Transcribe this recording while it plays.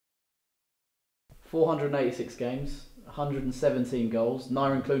486 games, 117 goals.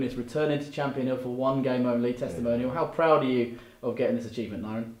 Nyren Clunis returning to Champion Hill for one game only, Testimonial. How proud are you of getting this achievement,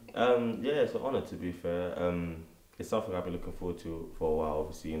 Nyren? Yeah, it's an honour, to be fair. It's something I've been looking forward to for a while.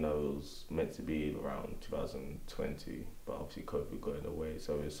 Obviously, it was meant to be around 2020, but obviously COVID got in the way,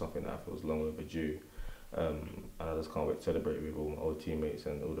 so it's something that I feel is long overdue. And I just can't wait to celebrate with all my old teammates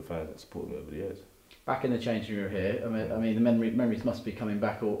and all the fans that supported me over the years. Back in the changing room here, I mean the memories must be coming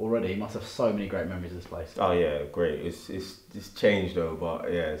back already. You must have so many great memories of this place. Oh yeah, great. It's changed though,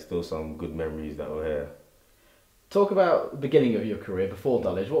 but yeah, still some good memories that were here. Talk about the beginning of your career before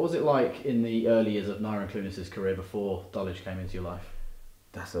Dulwich. What was it like in the early years of Nyren Clunis' career before Dulwich came into your life?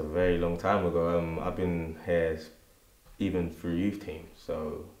 That's a very long time ago. I've been here even through youth team,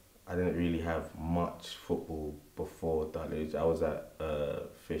 so I didn't really have much football before Dulwich. I was at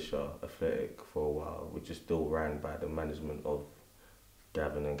Fisher Athletic for a while, which is still ran by the management of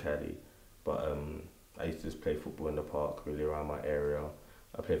Gavin and Caddy. But I used to just play football in the park, really around my area.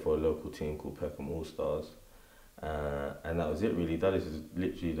 I played for a local team called Peckham All Stars. And that was it really. Dulwich is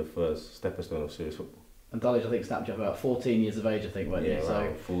literally the first stepping stone of serious football. And Dulwich, I think, snapped you up about 14 years of age, I think, weren't you? Yeah,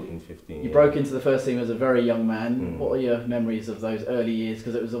 so 14, 15. You broke into the first team as a very young man. What are your memories of those early years?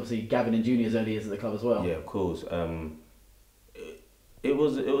 Because it was obviously Gavin and Junior's early years at the club as well. Yeah, of course. It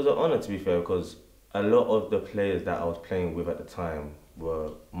was an honour, to be fair, because a lot of the players that I was playing with at the time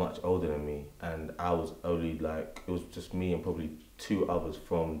were much older than me, and I was only it was just me and probably two others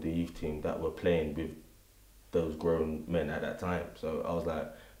from the youth team that were playing with those grown men at that time. So I was like,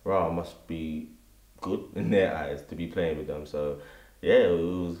 wow, I must be good in their eyes to be playing with them. So yeah, it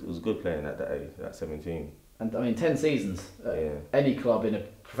was good playing at that age, at 17. And I mean, 10 seasons at any club in a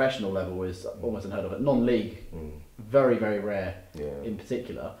professional level is almost unheard of. Non-league, very, very rare in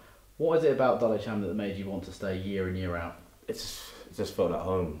particular. What is it about Dulwich Hamlet that made you want to stay year in, year out? It just felt like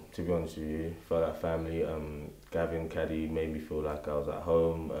home, to be honest with you. Felt like family. Gavin, Caddy made me feel like I was at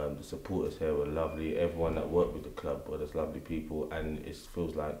home. The supporters here were lovely. Everyone that worked with the club were just lovely people, and it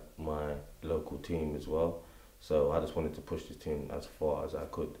feels like my local team as well. So I just wanted to push this team as far as I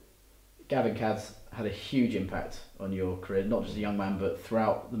could. Gavin Cads had a huge impact on your career, not just a young man, but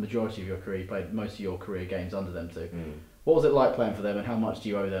throughout the majority of your career. You played most of your career games under them too. What was it like playing for them, and how much do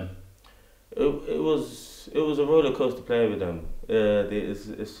you owe them? It was a roller coaster playing with them.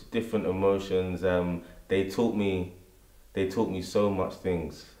 It's different emotions. They taught me so much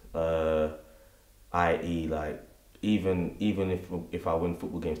things. I.e., like even if I win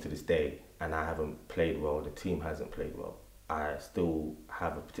football games to this day and I haven't played well, the team hasn't played well, I still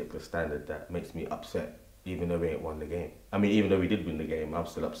have a particular standard that makes me upset, even though we ain't won the game. I mean, even though we did win the game, I'm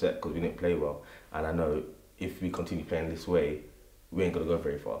still upset because we didn't play well, and I know if we continue playing this way, we ain't gonna go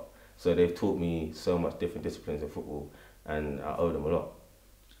very far. So they've taught me so much different disciplines in football, and I owe them a lot.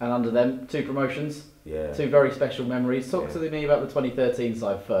 And under them, 2 promotions, yeah, 2 very special memories. Talk to me about the 2013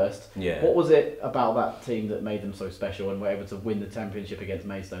 side first. Yeah. What was it about that team that made them so special and were able to win the championship against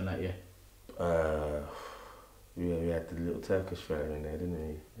Maidstone that year? We had the little Turkish fella in there, didn't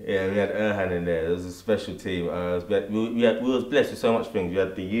we? Yeah, we had Erhan in there. It was a special team. We was blessed with so much things. We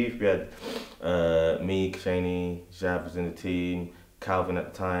had the youth. We had me, Kashani, Jav was in the team, Calvin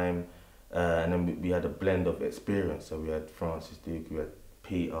at the time, and then we had a blend of experience. So we had Francis Duke, we had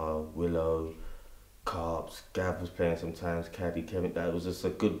Peter, Willow, Carps, Gav was playing sometimes, Caddy, Kevin. That was just a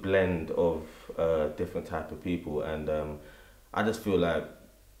good blend of different type of people, and I just feel like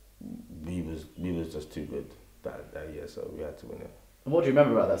we was just too good that year, so we had to win it. And what do you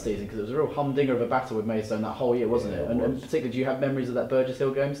remember about that season? Because it was a real humdinger of a battle with Maidstone that whole year, wasn't it? And particularly, do you have memories of that Burgess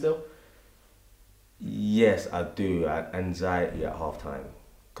Hill game still? Yes, I do. I had anxiety at half time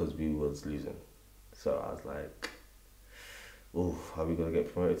because we was losing. So I was like, ooh, are we going to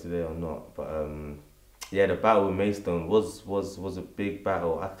get promoted today or not? But yeah, the battle with Maidstone was a big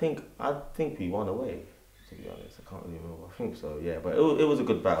battle. I think we won away, to be honest. I can't really remember. I think so, yeah. But it was a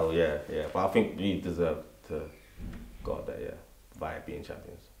good battle, yeah. But I think we deserved to go up there, yeah, by being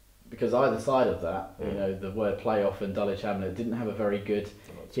champions. Because either side of that, you know, the word playoff and Dulwich Hamlet didn't have a very good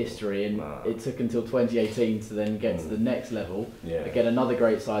history, and it took until 2018 to then get to the next level. Yeah. Again, another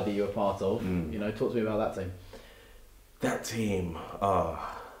great side that you were part of. You know, talk to me about that team. That team,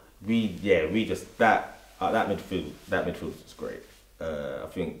 that midfield was great. I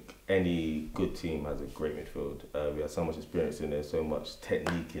think any good team has a great midfield. We had so much experience in there, so much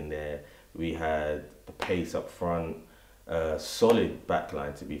technique in there. We had the pace up front. Solid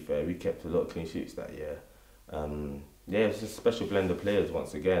backline, to be fair. We kept a lot of clean sheets that year. Yeah, it's a special blend of players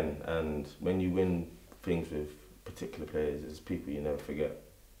once again, and when you win things with particular players, it's people you never forget.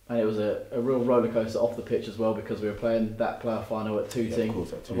 And it was a real roller coaster off the pitch as well, because we were playing that playoff final at Tooting,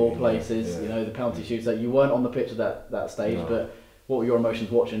 of all places. You know, the penalty shootout. You weren't on the pitch at that stage, but what were your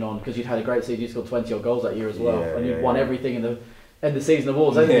emotions watching on? Because you'd had a great season, you scored 20 odd goals that year as well, and you'd won everything in the end of season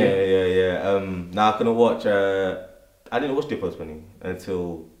awards, hadn't you? Yeah. Now I couldn't watch. I didn't watch the post-winning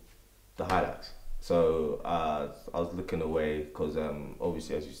until the highlights. So I was looking away because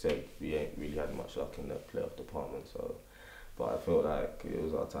obviously, as you said, we ain't really had much luck in the playoff department. So. But I felt like it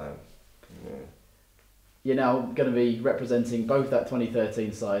was our time. Yeah. You're now going to be representing both that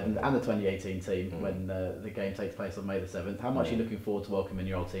 2013 side and the 2018 team when the game takes place on May the 7th. How much are you looking forward to welcoming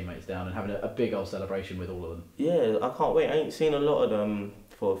your old teammates down and having a big old celebration with all of them? Yeah, I can't wait. I ain't seen a lot of them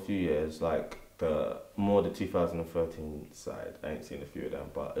for a few years. Like the 2013 side, I ain't seen a few of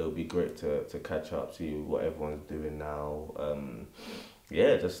them. But it'll be great to catch up, see what everyone's doing now.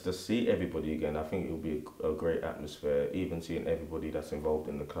 Just see everybody again. I think it'll be a great atmosphere. Even seeing everybody that's involved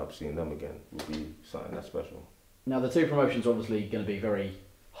in the club, seeing them again, will be something that's special. Now, the two promotions are obviously going to be very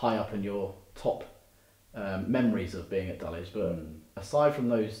high up in your top memories of being at Dulwich. But aside from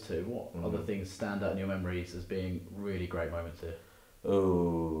those two, what other things stand out in your memories as being really great moments here?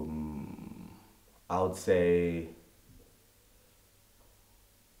 I would say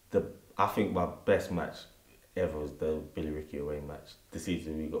I think my best match ever was the Billy Ricky away match. The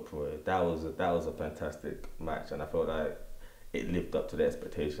season we got promoted, that was a fantastic match, and I felt like it lived up to the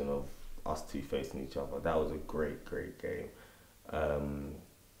expectation of us two facing each other. That was a great game. And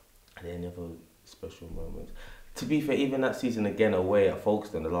any other special moments? To be fair, even that season again away at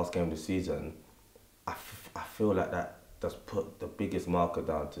Folkestone, the last game of the season, I feel like that just put the biggest marker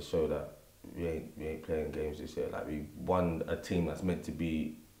down to show that we ain't playing games this year. Like, we won a team that's meant to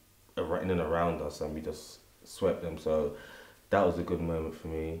be in and around us, and we just swept them. So that was a good moment for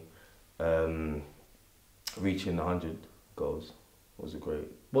me. Reaching 100 goals was a great.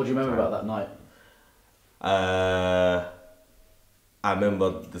 What do you remember about that night? I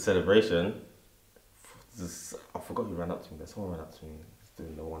remember the celebration. I forgot who ran up to me. Someone ran up to me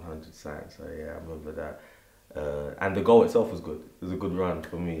doing the 100 sign. So yeah, I remember that. And the goal itself was good. It was a good run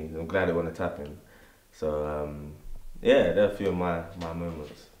for me. I'm glad it went a tap in. So there are a few of my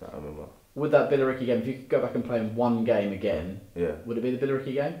moments that I remember. With that Billericay game, if you could go back and play in one game again, would it be the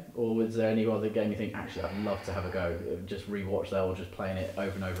Billericay game? Or was there any other game you think, actually, I'd love to have a go, just rewatch that or just playing it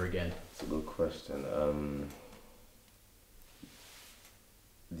over and over again? That's a good question.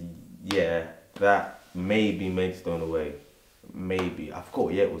 That maybe Maidstone away. Maybe. I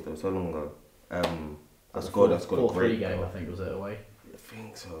forgot, it was so long ago. I scored a great game, goal. I think, was it away? I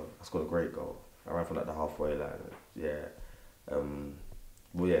think so. I scored a great goal. I ran from like the halfway line.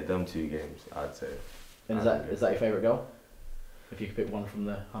 Them two games, I'd say. And is that your favourite goal? If you could pick one from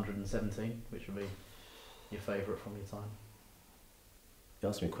the 117, which would be your favourite from your time? You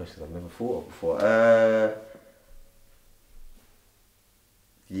asked me questions I've never thought of before.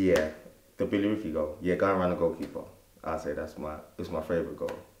 The Billy Ricky goal. Yeah, going around the goalkeeper. I'd say it's my favourite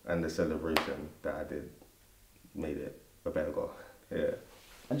goal. And the celebration that I did made it a better goal. Yeah.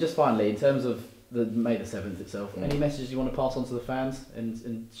 And just finally, in terms of the May the 7th itself, any messages you want to pass on to the fans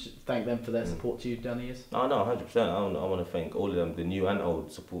and thank them for their support to you down the years? Oh, no, 100%. I want to thank all of them, the new and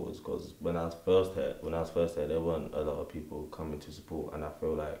old supporters, because when I was first here, there weren't a lot of people coming to support, and I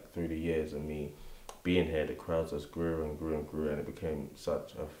feel like through the years of me being here, the crowds just grew and grew and grew, and it became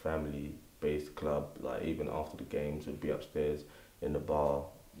such a family-based club. Like, even after the games, we'd be upstairs in the bar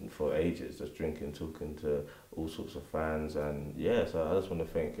for ages, just drinking, talking to all sorts of fans, and so I just want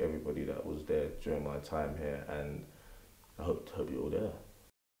to thank everybody that was there during my time here, and I hope you're all there.